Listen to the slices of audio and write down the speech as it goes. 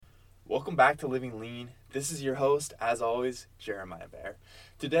Welcome back to Living Lean. This is your host, as always, Jeremiah Bear.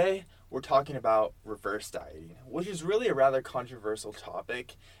 Today, we're talking about reverse dieting, which is really a rather controversial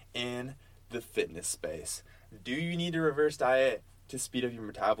topic in the fitness space. Do you need to reverse diet to speed up your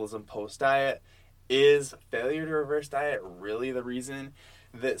metabolism post-diet? Is failure to reverse diet really the reason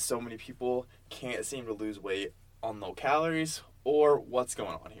that so many people can't seem to lose weight on low calories? Or what's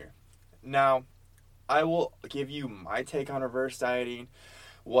going on here? Now, I will give you my take on reverse dieting,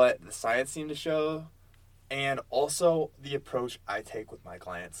 what the science seemed to show, and also the approach I take with my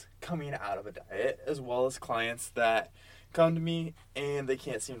clients coming out of a diet, as well as clients that come to me and they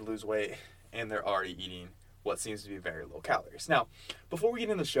can't seem to lose weight and they're already eating what seems to be very low calories. Now, before we get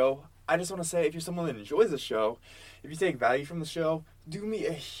into the show, I just want to say, if you're someone that enjoys the show, if you take value from the show, do me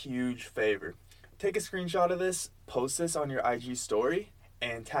a huge favor. Take a screenshot of this, post this on your IG story,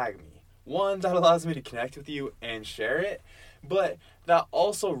 and tag me. One, that allows me to connect with you and share it, but that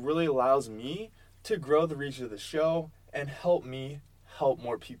also really allows me to grow the reach of the show and help me help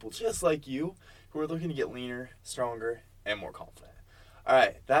more people just like you who are looking to get leaner, stronger, and more confident. All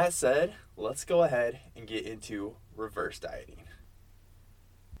right, that said, let's go ahead and get into reverse dieting.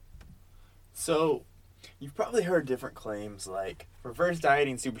 So, you've probably heard different claims like reverse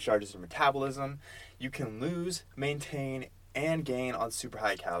dieting supercharges your metabolism. You can lose, maintain, and gain on super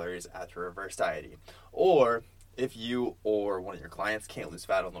high calories after reverse dieting. Or if you or one of your clients can't lose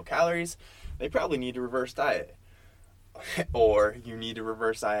fat on low calories, they probably need to reverse diet. Or you need to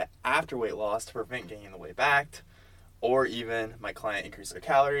reverse diet after weight loss to prevent gaining the weight back. Or even my client increased their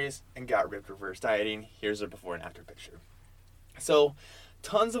calories and got ripped reverse dieting. Here's a before and after picture. So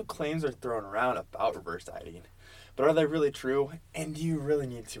tons of claims are thrown around about reverse dieting. But are they really true? And do you really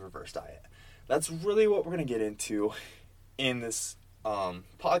need to reverse diet? That's really what we're going to get into in this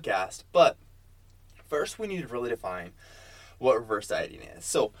podcast. But first, we need to really define what reverse dieting is.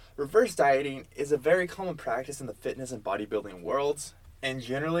 So reverse dieting is a very common practice in the fitness and bodybuilding worlds. And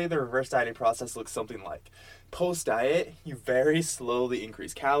generally, the reverse dieting process looks something like post-diet, you very slowly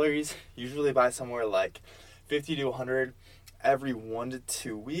increase calories, usually by somewhere like 50 to 100 every 1 to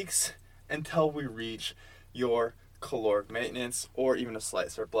 2 weeks until we reach your caloric maintenance or even a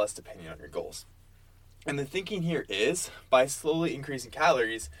slight surplus depending on your goals. And the thinking here is, by slowly increasing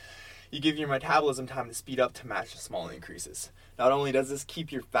calories, you give your metabolism time to speed up to match the small increases. Not only does this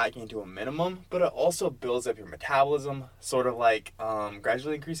keep your fat gain to a minimum, but it also builds up your metabolism, sort of like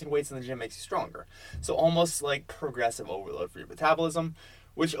gradually increasing weights in the gym makes you stronger. So almost like progressive overload for your metabolism,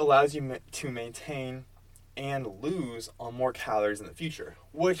 which allows you to maintain and lose on more calories in the future,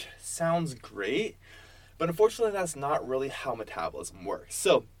 which sounds great, but unfortunately that's not really how metabolism works.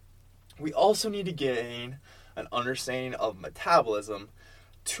 So we also need to gain an understanding of metabolism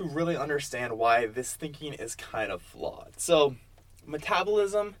to really understand why this thinking is kind of flawed. So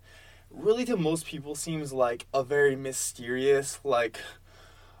metabolism really to most people seems like a very mysterious, like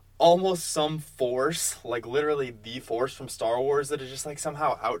almost some force, like literally the force from Star Wars that is just like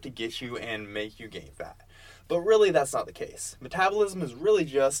somehow out to get you and make you gain fat. But really that's not the case. Metabolism is really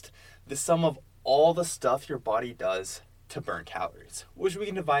just the sum of all the stuff your body does to burn calories, which we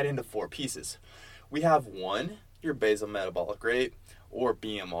can divide into 4 pieces. We have 1, your basal metabolic rate, or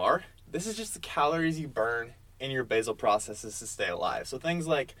BMR. This is just the calories you burn in your basal processes to stay alive. So things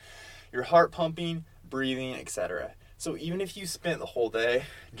like your heart pumping, breathing, etc. So even if you spent the whole day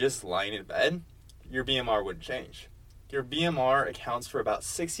just lying in bed, your BMR wouldn't change. Your BMR accounts for about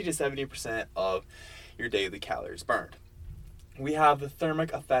 60 to 70% of your daily calories burned. We have the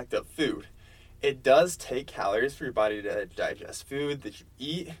thermic effect of food. It does take calories for your body to digest food that you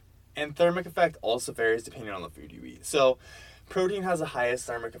eat, and thermic effect also varies depending on the food you eat. So protein has the highest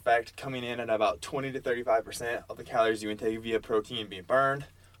thermic effect, coming in at about 20 to 35% of the calories you intake via protein being burned.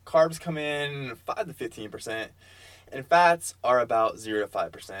 Carbs come in 5 to 15%, and fats are about 0 to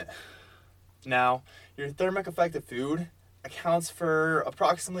 5%. Now, your thermic effect of food accounts for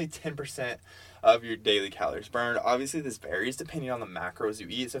approximately 10% of your daily calories burned. Obviously, this varies depending on the macros you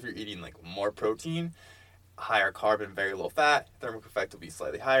eat. So if you're eating like more protein, higher carb, and very low fat, thermic effect will be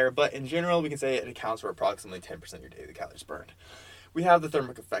slightly higher. But in general, we can say it accounts for approximately 10% of your daily calories burned. We have the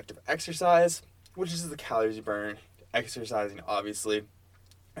thermic effect of exercise, which is the calories you burn exercising, obviously.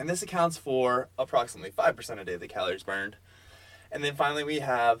 And this accounts for approximately 5% of daily calories burned. And then finally, we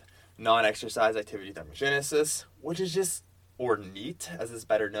have non-exercise activity thermogenesis, which is just, or NEAT, as it's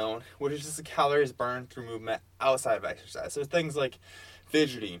better known, which is just the calories burned through movement outside of exercise. So things like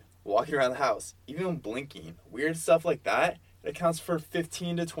fidgeting, walking around the house, even blinking, weird stuff like that, it accounts for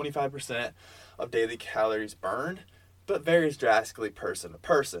 15 to 25% of daily calories burned, but varies drastically person to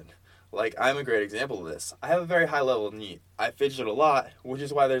person. Like, I'm a great example of this. I have a very high level of NEAT. I fidget a lot, which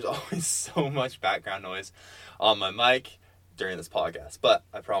is why there's always so much background noise on my mic during this podcast. But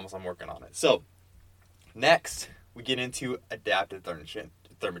I promise I'm working on it. So, next, we get into adaptive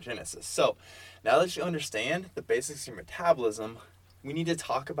thermogenesis. So, now that you understand the basics of your metabolism, we need to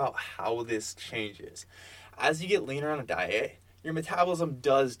talk about how this changes. As you get leaner on a diet, your metabolism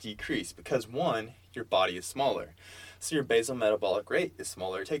does decrease because, one, your body is smaller. So your basal metabolic rate is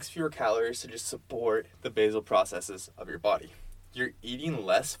smaller. It takes fewer calories to just support the basal processes of your body. You're eating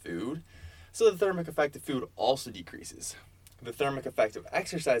less food, so the thermic effect of food also decreases. The thermic effect of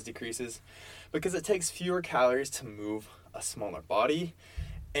exercise decreases because it takes fewer calories to move a smaller body,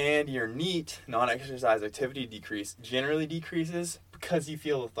 and your NEAT, non-exercise activity generally decreases because you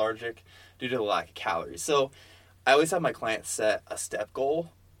feel lethargic due to the lack of calories. So I always have my clients set a step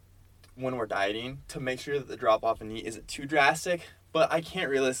goal when we're dieting to make sure that the drop off in NEAT isn't too drastic, but I can't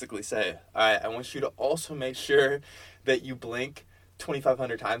realistically say, all right, I want you to also make sure that you blink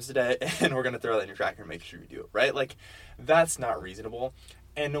 2,500 times a day, and we're going to throw that in your tracker and make sure you do it, right? Like, that's not reasonable.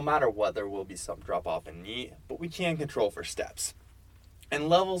 And no matter what, there will be some drop off in NEAT, but we can control for steps. And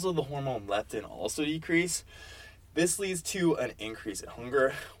levels of the hormone leptin also decrease. This leads to an increase in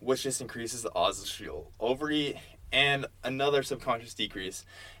hunger, which just increases the odds that you'll overeat, and another subconscious decrease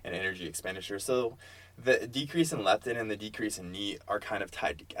in energy expenditure. So the decrease in leptin and the decrease in NEAT are kind of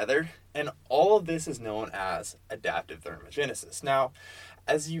tied together, and all of this is known as adaptive thermogenesis. Now,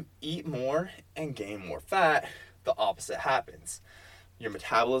 as you eat more and gain more fat, the opposite happens. Your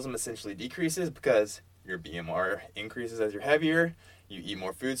metabolism essentially decreases because your BMR increases as you're heavier. You eat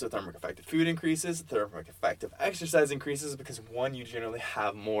more food, so the thermic effect of food increases. The thermic effect of exercise increases because, one, you generally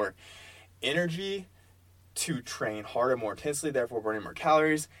have more energy to train harder, more intensely, therefore burning more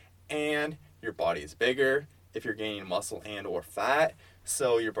calories, and your body is bigger if you're gaining muscle and or fat,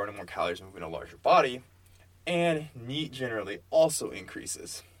 so you're burning more calories moving a larger body, and NEAT generally also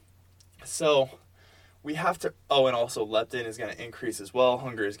increases. So we have to, and also leptin is going to increase as well,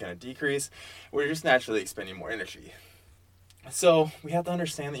 hunger is going to decrease, we're just naturally expending more energy. So we have to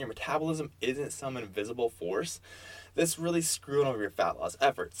understand that your metabolism isn't some invisible force that's really screwing over your fat loss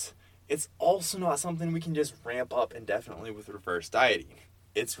efforts. It's also not something we can just ramp up indefinitely with reverse dieting.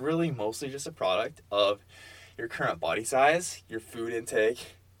 It's really mostly just a product of your current body size, your food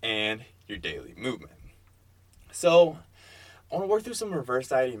intake, and your daily movement. So I want to work through some reverse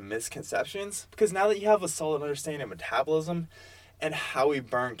dieting misconceptions, because now that you have a solid understanding of metabolism and how we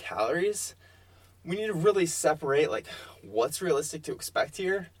burn calories, we need to really separate like what's realistic to expect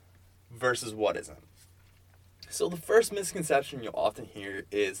here versus what isn't. So the first misconception you'll often hear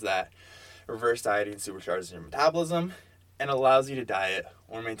is that reverse dieting supercharges your metabolism and allows you to diet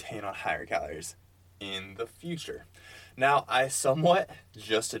or maintain on higher calories in the future. Now, I somewhat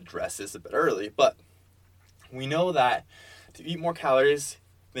just addressed this a bit early, but we know that to eat more calories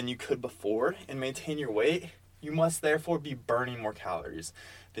than you could before and maintain your weight, you must therefore be burning more calories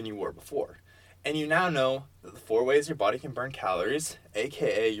than you were before. And you now know that the 4 ways your body can burn calories,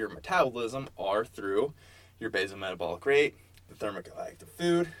 aka your metabolism, are through your basal metabolic rate, the thermic effect of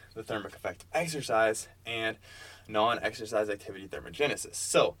food, the thermic effect of exercise, and non-exercise activity thermogenesis.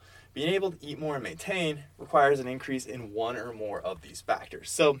 So, being able to eat more and maintain requires an increase in one or more of these factors.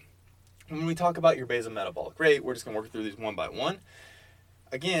 So, when we talk about your basal metabolic rate, we're just going to work through these one by one.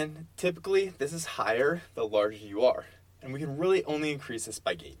 Again, typically, this is higher the larger you are. And we can really only increase this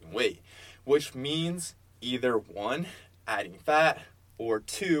by gaining weight, which means either 1, adding fat, or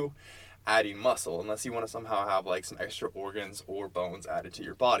 2, adding muscle, unless you want to somehow have like some extra organs or bones added to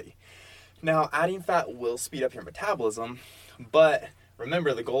your body. Now, adding fat will speed up your metabolism, but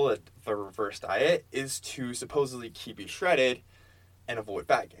remember, the goal of a reverse diet is to supposedly keep you shredded and avoid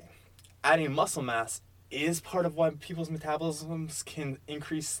fat gain. Adding muscle mass is part of why people's metabolisms can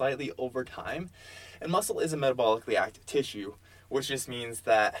increase slightly over time. And muscle is a metabolically active tissue, which just means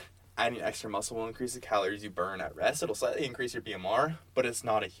that adding extra muscle will increase the calories you burn at rest. It'll slightly increase your BMR, but it's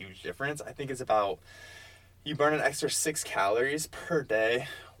not a huge difference. I think it's about, you burn an extra 6 calories per day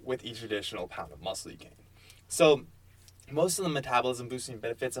with each additional pound of muscle you gain. So most of the metabolism boosting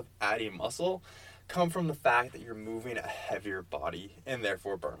benefits of adding muscle come from the fact that you're moving a heavier body and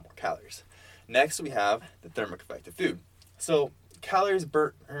therefore burn more calories. Next, we have the thermic effect of food. So calories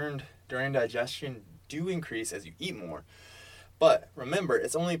burned during digestion do increase as you eat more, but remember,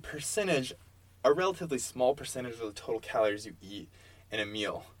 it's only a relatively small percentage of the total calories you eat in a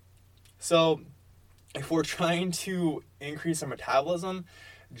meal. So if we're trying to increase our metabolism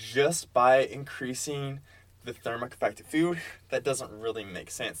just by increasing the thermic effect of food, that doesn't really make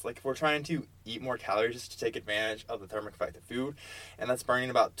sense. Like if we're trying to eat more calories to take advantage of the thermic effect of food, and that's burning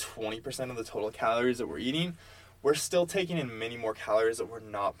about 20% of the total calories that we're eating, we're still taking in many more calories that we're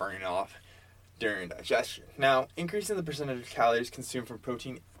not burning off during digestion. Now, increasing the percentage of calories consumed from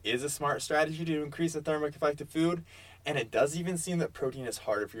protein is a smart strategy to increase the thermic effect of food, and it does even seem that protein is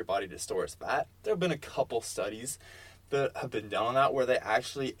harder for your body to store as fat. There have been a couple studies that have been done on that where they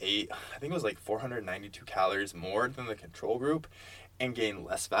actually ate, I think it was like 492 calories more than the control group and gained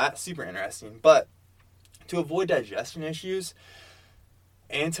less fat. Super interesting. But to avoid digestion issues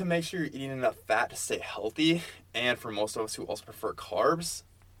and to make sure you're eating enough fat to stay healthy, and for most of us who also prefer carbs,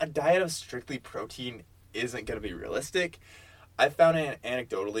 a diet of strictly protein isn't going to be realistic. I found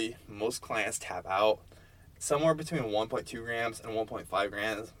anecdotally, most clients tap out somewhere between 1.2 grams and 1.5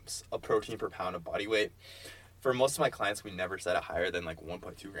 grams of protein per pound of body weight. For most of my clients, we never set it higher than like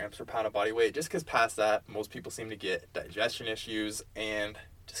 1.2 grams per pound of body weight, just because past that, most people seem to get digestion issues and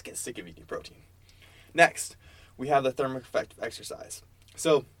just get sick of eating protein. Next, we have the thermic effect of exercise.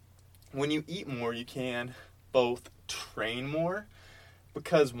 So when you eat more, you can both train more,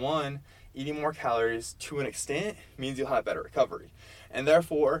 because one, eating more calories to an extent means you'll have better recovery. And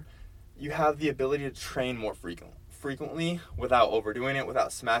therefore, you have the ability to train more frequently without overdoing it,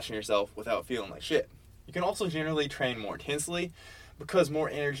 without smashing yourself, without feeling like shit. You can also generally train more intensely, because more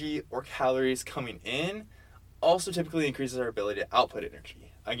energy or calories coming in also typically increases our ability to output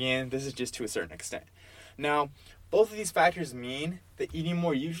energy. Again, this is just to a certain extent. Now, both of these factors mean that eating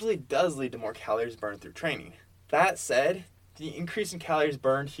more usually does lead to more calories burned through training. That said, the increase in calories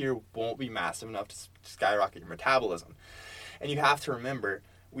burned here won't be massive enough to skyrocket your metabolism. And you have to remember,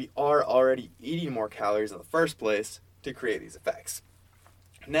 we are already eating more calories in the first place to create these effects.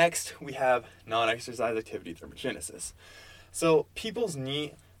 Next, we have non-exercise activity thermogenesis. So people's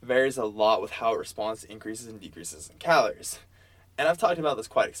NEAT varies a lot with how it responds to increases and decreases in calories. And I've talked about this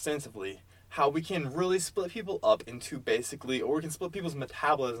quite extensively, how we can really split people up into basically, or we can split people's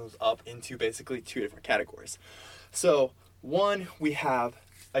metabolisms up into basically two different categories. So one, we have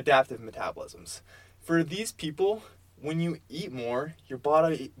adaptive metabolisms. For these people, when you eat more, your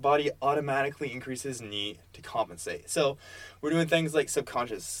body automatically increases NEAT to compensate. So we're doing things like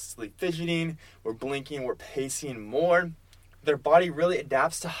subconsciously fidgeting, we're blinking, we're pacing more. Their body really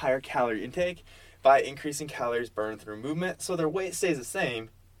adapts to higher calorie intake by increasing calories burned through movement, so their weight stays the same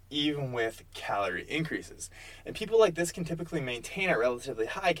even with calorie increases. And people like this can typically maintain a relatively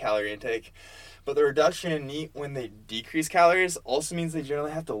high calorie intake, but the reduction in NEAT when they decrease calories also means they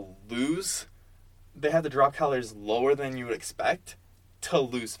generally have to drop calories lower than you would expect to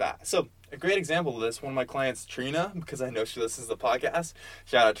lose fat. So a great example of this, one of my clients, Trina, because I know she listens to the podcast,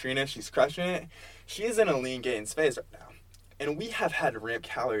 shout out Trina, she's crushing it. She is in a lean gains phase right now. And we have had to ramp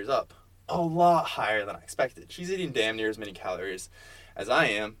calories up a lot higher than I expected. She's eating damn near as many calories as I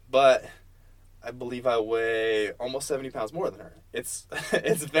am, but I believe I weigh almost 70 pounds more than her. It's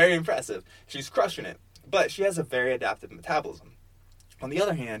very impressive. She's crushing it, but she has a very adaptive metabolism. On the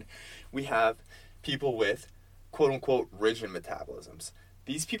other hand, we have people with quote-unquote rigid metabolisms.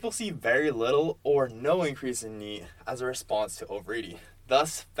 These people see very little or no increase in NEAT as a response to overeating.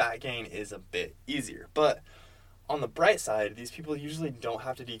 Thus, fat gain is a bit easier. But on the bright side, these people usually don't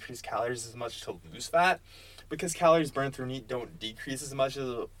have to decrease calories as much to lose fat, because calories burned through NEAT don't decrease as much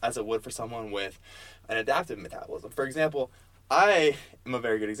as it would for someone with an adaptive metabolism. For example, I am a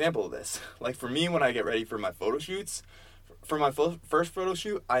very good example of this. Like for me, when I get ready for my photo shoots, for my first photo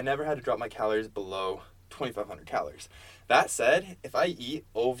shoot, I never had to drop my calories below 2,500 calories. That said, if I eat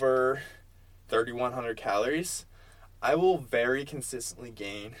over 3,100 calories, I will very consistently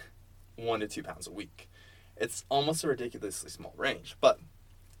gain 1 to 2 pounds a week. It's almost a ridiculously small range, but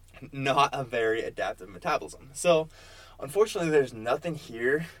not a very adaptive metabolism. So, unfortunately, there's nothing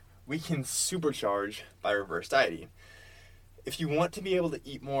here we can supercharge by reverse dieting. If you want to be able to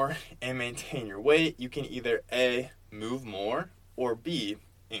eat more and maintain your weight, you can either A, move more, or B,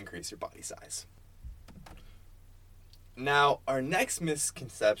 increase your body size. Now, our next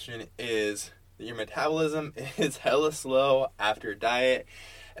misconception is that your metabolism is hella slow after a diet,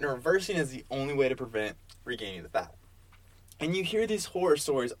 and reversing is the only way to prevent regaining the fat. And you hear these horror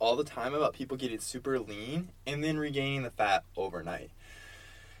stories all the time about people getting super lean and then regaining the fat overnight.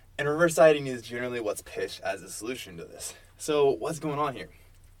 And reverse dieting is generally what's pitched as a solution to this. So what's going on here?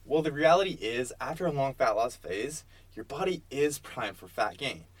 Well, the reality is, after a long fat loss phase, your body is primed for fat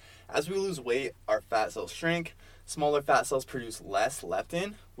gain. As we lose weight, our fat cells shrink, smaller fat cells produce less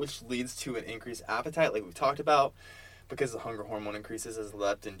leptin, which leads to an increased appetite like we've talked about. Because the hunger hormone increases as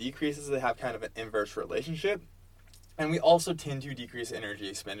leptin decreases, they have kind of an inverse relationship. And we also tend to decrease energy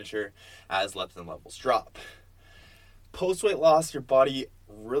expenditure as leptin levels drop. Post-weight loss, your body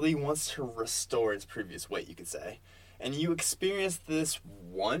really wants to restore its previous weight, you could say. And you experience this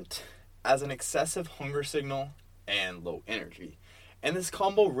want as an excessive hunger signal and low energy. And this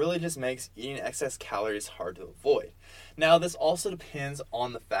combo really just makes eating excess calories hard to avoid. Now, this also depends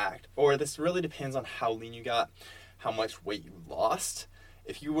on the fact, or this really depends on how lean you got, how much weight you lost.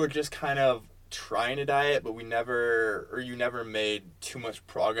 If you were just kind of trying to diet, but you never made too much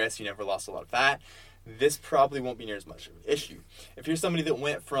progress, you never lost a lot of fat, this probably won't be near as much of an issue. If you're somebody that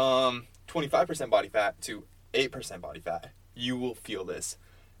went from 25% body fat to 8% body fat, you will feel this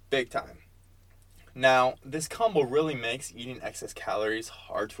big time. Now, this combo really makes eating excess calories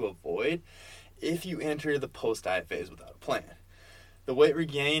hard to avoid if you enter the post-diet phase without a plan. The weight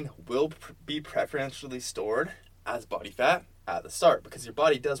regain will be preferentially stored as body fat at the start because your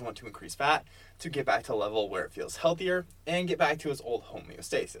body does want to increase fat to get back to a level where it feels healthier and get back to its old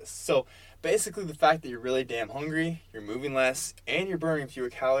homeostasis. So basically the fact that you're really damn hungry, you're moving less, and you're burning fewer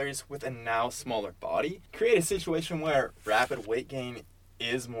calories with a now smaller body create a situation where rapid weight gain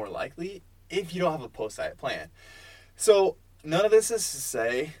is more likely if you don't have a post-diet plan. So none of this is to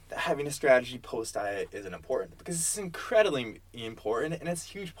say that having a strategy post-diet isn't important, because it's incredibly important and it's a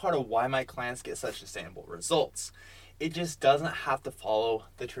huge part of why my clients get such sustainable results. It just doesn't have to follow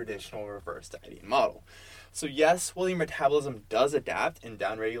the traditional reverse dieting model. So yes, while your metabolism does adapt and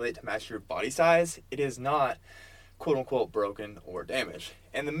downregulate to match your body size, it is not quote-unquote broken or damaged.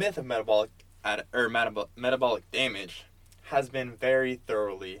 And the myth of metabolic damage has been very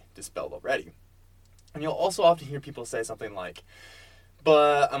thoroughly dispelled already. And you'll also often hear people say something like,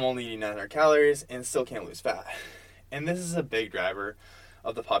 but I'm only eating 900 calories and still can't lose fat. And this is a big driver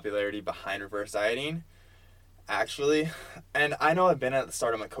of the popularity behind reverse dieting, actually. And I know I've been at the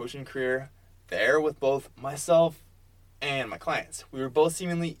start of my coaching career there with both myself and my clients. We were both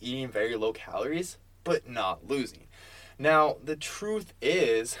seemingly eating very low calories, but not losing. Now, the truth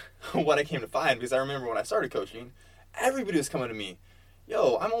is, what I came to find, because I remember when I started coaching, everybody was coming to me,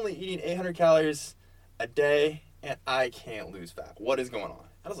 yo, I'm only eating 800 calories a day and I can't lose fat. What is going on?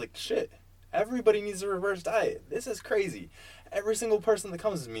 I was like, shit, everybody needs a reverse diet. This is crazy. Every single person that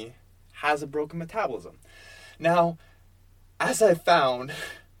comes to me has a broken metabolism. Now, as I found,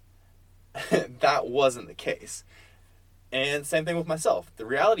 that wasn't the case. And same thing with myself. The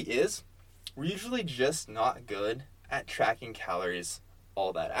reality is, we're usually just not good at tracking calories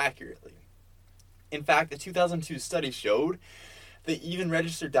all that accurately. In fact, a 2002 study showed that even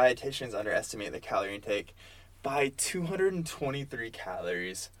registered dietitians underestimate their calorie intake by 223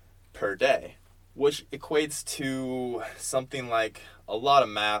 calories per day, which equates to something like a lot of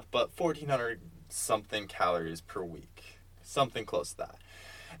math, but 1,400 something calories per week, something close to that.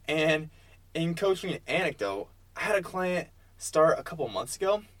 And in coaching an anecdote, I had a client start a couple months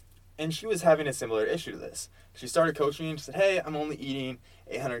ago, and she was having a similar issue to this. She started coaching and she said, hey, I'm only eating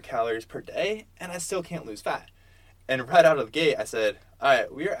 800 calories per day, and I still can't lose fat. And right out of the gate, I said, all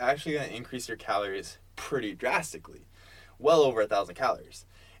right, we are actually going to increase your calories pretty drastically, well over 1,000 calories.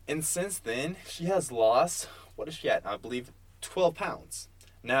 And since then, she has lost, what is she at? I believe 12 pounds.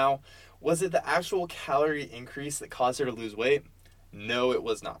 Now, was it the actual calorie increase that caused her to lose weight? No, it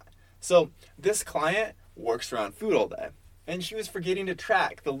was not. So this client works around food all day, and she was forgetting to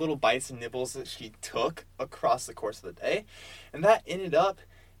track the little bites and nibbles that she took across the course of the day, and that ended up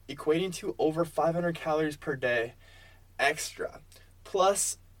equating to over 500 calories per day extra.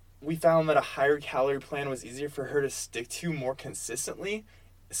 Plus, we found that a higher calorie plan was easier for her to stick to more consistently.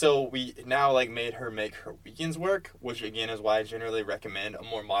 So we now made her make her weekends work, which again is why I generally recommend a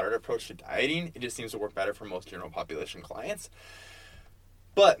more moderate approach to dieting. It just seems to work better for most general population clients.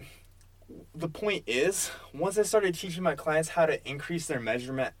 But the point is, once I started teaching my clients how to increase their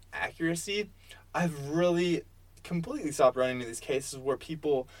measurement accuracy, I've really completely stopped running into these cases where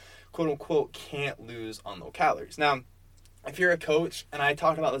people, quote unquote, can't lose on low calories. Now, if you're a coach, and I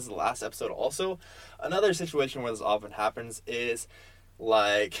talked about this in the last episode also, another situation where this often happens is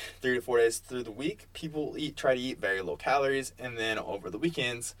 3 to 4 days through the week, people try to eat very low calories, and then over the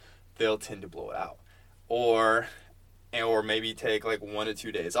weekends, they'll tend to blow it out. Or maybe take 1 to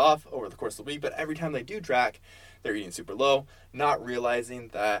 2 days off over the course of the week, but every time they do track, they're eating super low, not realizing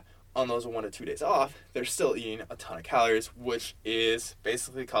that on those 1 to 2 days off, they're still eating a ton of calories, which is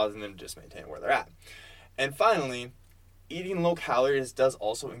basically causing them to just maintain where they're at. And finally, eating low calories does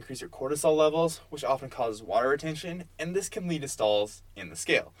also increase your cortisol levels, which often causes water retention, and this can lead to stalls in the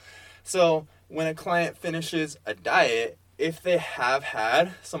scale. So when a client finishes a diet, if they have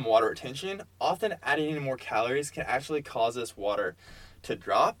had some water retention, often adding in more calories can actually cause this water to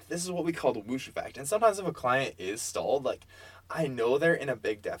drop, this is what we call the whoosh effect. And sometimes if a client is stalled, like I know they're in a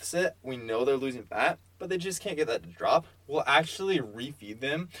big deficit, we know they're losing fat, but they just can't get that to drop, we'll actually refeed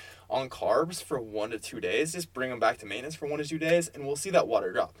them on carbs for 1 to 2 days, just bring them back to maintenance for 1 to 2 days, and we'll see that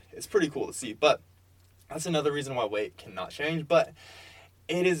water drop. It's pretty cool to see, but that's another reason why weight cannot change. But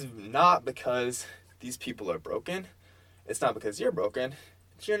it is not because these people are broken. It's not because you're broken.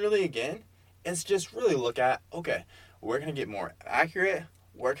 Generally, again, it's just really look at, okay, where can I get more accurate?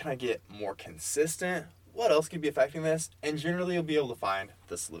 Where can I get more consistent? What else could be affecting this? And generally, you'll be able to find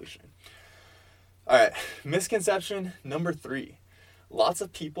the solution. All right, misconception number 3. Lots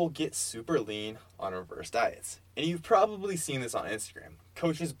of people get super lean on reverse diets. And you've probably seen this on Instagram.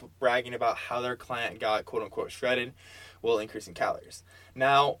 Coaches bragging about how their client got quote unquote shredded while increasing calories.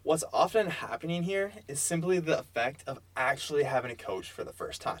 Now, what's often happening here is simply the effect of actually having a coach for the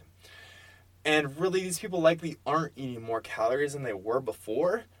first time. And really, these people likely aren't eating more calories than they were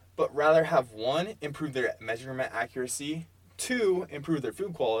before, but rather have 1, improved their measurement accuracy, 2, improved their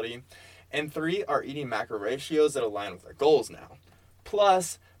food quality, and 3, are eating macro ratios that align with their goals now.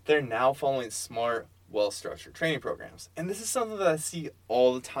 Plus, they're now following smart, well-structured training programs. And this is something that I see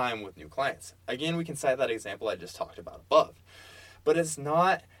all the time with new clients. Again, we can cite that example I just talked about above. But it's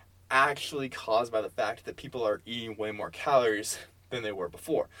not actually caused by the fact that people are eating way more calories than they were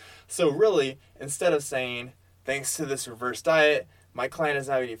before. So really, instead of saying, thanks to this reverse diet, my client is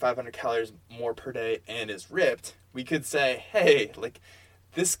now eating 500 calories more per day and is ripped, we could say, hey, like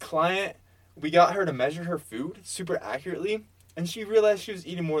this client, we got her to measure her food super accurately, and she realized she was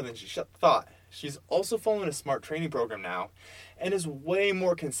eating more than she thought. She's also following a smart training program now and is way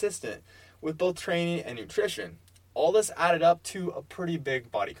more consistent with both training and nutrition. All this added up to a pretty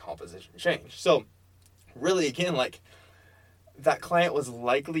big body composition change. So really, again, like that client was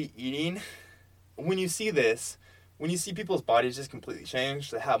likely eating, when you see this, when you see people's bodies just completely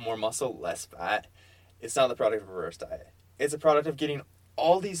change, they have more muscle, less fat, it's not the product of a reverse diet. It's a product of getting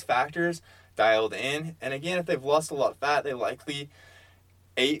all these factors dialed in. And again, if they've lost a lot of fat, they likely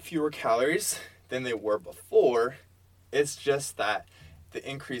ate fewer calories than they were before. It's just that the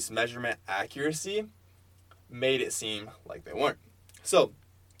increased measurement accuracy made it seem like they weren't. So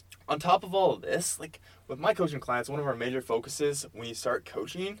on top of all of this, like with my coaching clients, one of our major focuses when you start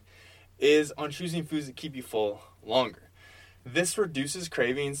coaching is on choosing foods that keep you full longer. This reduces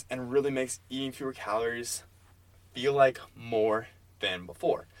cravings and really makes eating fewer calories feel like more than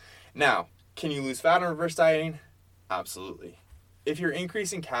before. Now, can you lose fat on reverse dieting? Absolutely. If you're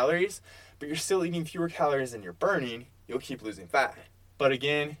increasing calories, but you're still eating fewer calories than you're burning, you'll keep losing fat. But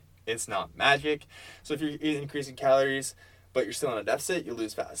again, it's not magic. So if you're increasing calories, but you're still in a deficit, you'll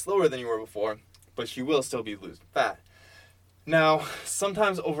lose fat slower than you were before, but you will still be losing fat. Now,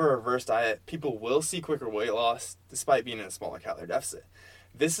 sometimes over a reverse diet, people will see quicker weight loss despite being in a smaller calorie deficit.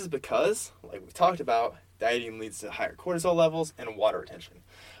 This is because, like we've talked about, dieting leads to higher cortisol levels and water retention.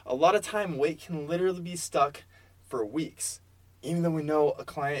 A lot of time, weight can literally be stuck for weeks, even though we know a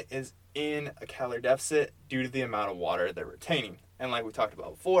client is in a calorie deficit due to the amount of water they're retaining. And like we talked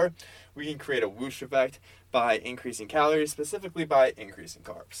about before, we can create a whoosh effect by increasing calories, specifically by increasing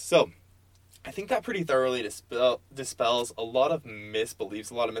carbs. So I think that pretty thoroughly dispels a lot of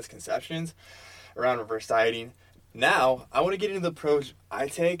misbeliefs, a lot of misconceptions around reverse dieting. Now, I want to get into the approach I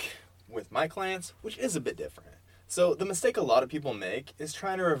take with my clients, which is a bit different. So the mistake a lot of people make is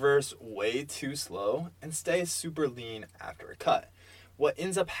trying to reverse way too slow and stay super lean after a cut. What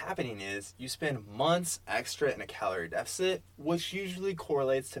ends up happening is you spend months extra in a calorie deficit, which usually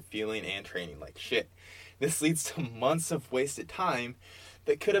correlates to feeling and training like shit. This leads to months of wasted time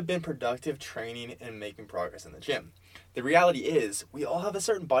that could have been productive training and making progress in the gym. The reality is, we all have a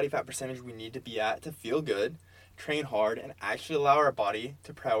certain body fat percentage we need to be at to feel good, train hard, and actually allow our body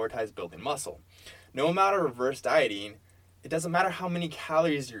to prioritize building muscle. No amount of reverse dieting, it doesn't matter how many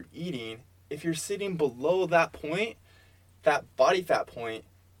calories you're eating, if you're sitting below that point, that body fat point,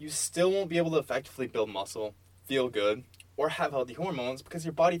 you still won't be able to effectively build muscle, feel good, or have healthy hormones because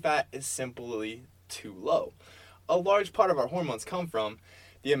your body fat is simply too low. A large part of our hormones come from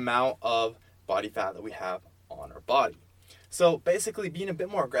the amount of body fat that we have on our body. So basically being a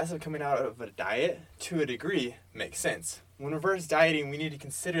bit more aggressive coming out of a diet to a degree makes sense. When reverse dieting, we need to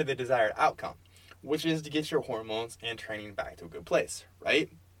consider the desired outcome, which is to get your hormones and training back to a good place, right?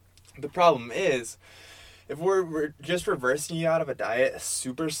 The problem is, if we're just reversing you out of a diet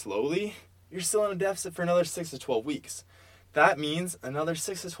super slowly, you're still in a deficit for another 6 to 12 weeks. That means another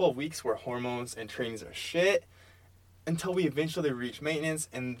 6 to 12 weeks where hormones and trainings are shit until we eventually reach maintenance,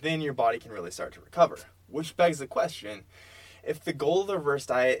 and then your body can really start to recover. Which begs the question, if the goal of the reverse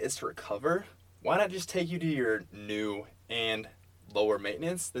diet is to recover, why not just take you to your new and lower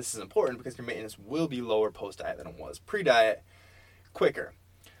maintenance, this is important because your maintenance will be lower post-diet than it was pre-diet quicker.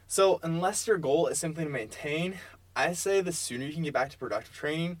 So unless your goal is simply to maintain, I say the sooner you can get back to productive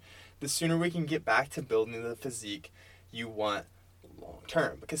training, the sooner we can get back to building the physique you want long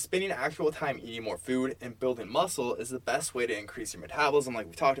term. Because spending actual time eating more food and building muscle is the best way to increase your metabolism, like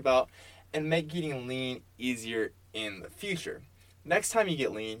we talked about, and make getting lean easier in the future. Next time you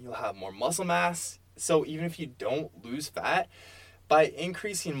get lean, you'll have more muscle mass. So even if you don't lose fat, by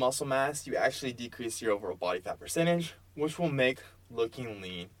increasing muscle mass, you actually decrease your overall body fat percentage, which will make looking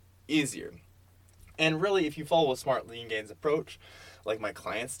lean easier. And really, if you follow a smart lean gains approach, like my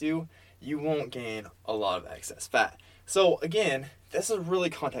clients do, you won't gain a lot of excess fat. So again, this is really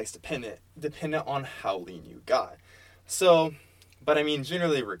context dependent on how lean you got. So, but I mean,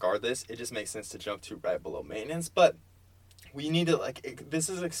 generally regardless, it just makes sense to jump to right below maintenance. But we need to this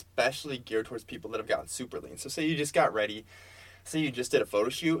is especially geared towards people that have gotten super lean. So say you just got ready, say you just did a photo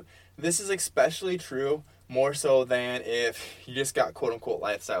shoot. This is especially true more so than if you just got quote unquote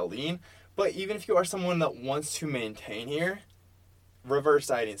lifestyle lean. But even if you are someone that wants to maintain here, reverse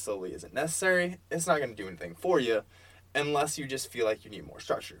dieting slowly isn't necessary. It's not going to do anything for you unless you just feel like you need more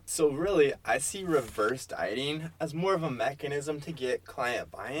structure. So really, I see reverse dieting as more of a mechanism to get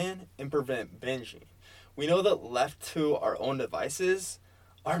client buy-in and prevent binging. We know that left to our own devices,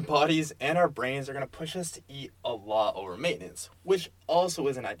 our bodies and our brains are going to push us to eat a lot over maintenance, which also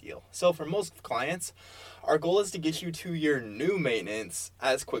isn't ideal. So for most clients, our goal is to get you to your new maintenance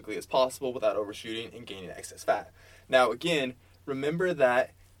as quickly as possible without overshooting and gaining excess fat. Now again, remember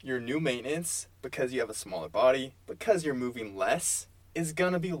that your new maintenance, because you have a smaller body, because you're moving less, is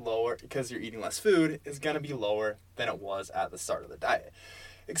going to be lower, because you're eating less food, is going to be lower than it was at the start of the diet,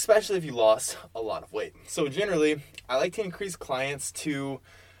 especially if you lost a lot of weight. So generally, I like to increase clients to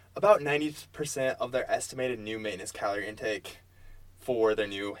about 90% of their estimated new maintenance calorie intake for their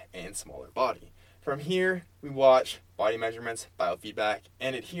new and smaller body. From here, we watch body measurements, biofeedback,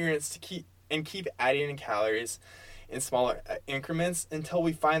 and adherence to keep adding in calories in smaller increments until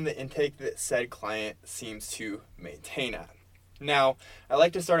we find the intake that said client seems to maintain at. Now, I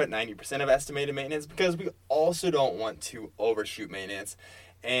like to start at 90% of estimated maintenance because we also don't want to overshoot maintenance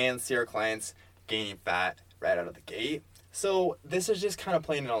and see our clients gaining fat right out of the gate. So this is just kind of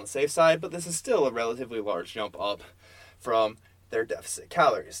playing it on the safe side, but this is still a relatively large jump up from their deficit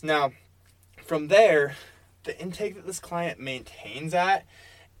calories. Now, from there, the intake that this client maintains at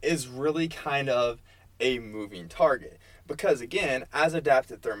is really kind of a moving target. Because again, as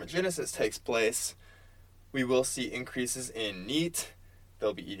adaptive thermogenesis takes place, we will see increases in NEAT.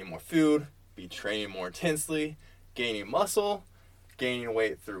 They'll be eating more food, be training more intensely, gaining muscle, gaining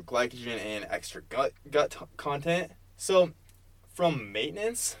weight through glycogen and extra gut content. So from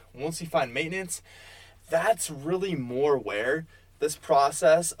maintenance, once you find maintenance, that's really more where this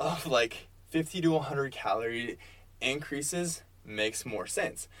process of 50 to 100 calorie increases makes more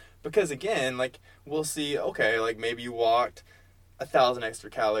sense. Because again, we'll see, okay, maybe you walked 1,000 extra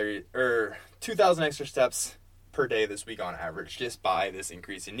calories or 2,000 extra steps per day this week on average just by this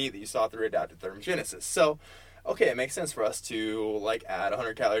increase in NEAT that you saw through adaptive thermogenesis. So, okay, it makes sense for us to add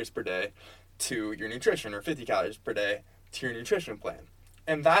 100 calories per day to your nutrition or 50 calories per day to your nutrition plan.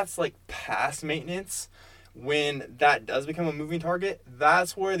 And that's past maintenance. When that does become a moving target,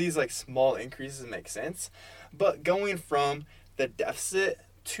 that's where these small increases make sense. But going from the deficit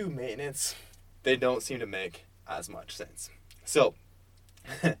to maintenance, they don't seem to make as much sense. So,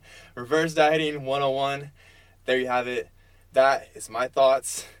 reverse dieting 101, there you have it. That is my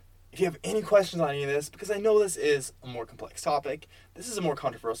thoughts. If you have any questions on any of this, because I know this is a more complex topic, this is a more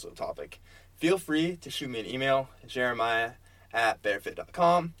controversial topic, feel free to shoot me an email,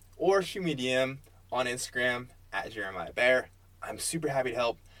 jeremiah@bearfit.com, or shoot me a DM on Instagram @JeremiahBear. I'm super happy to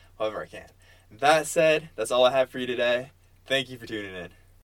help however I can. That said, that's all I have for you today. Thank you for tuning in.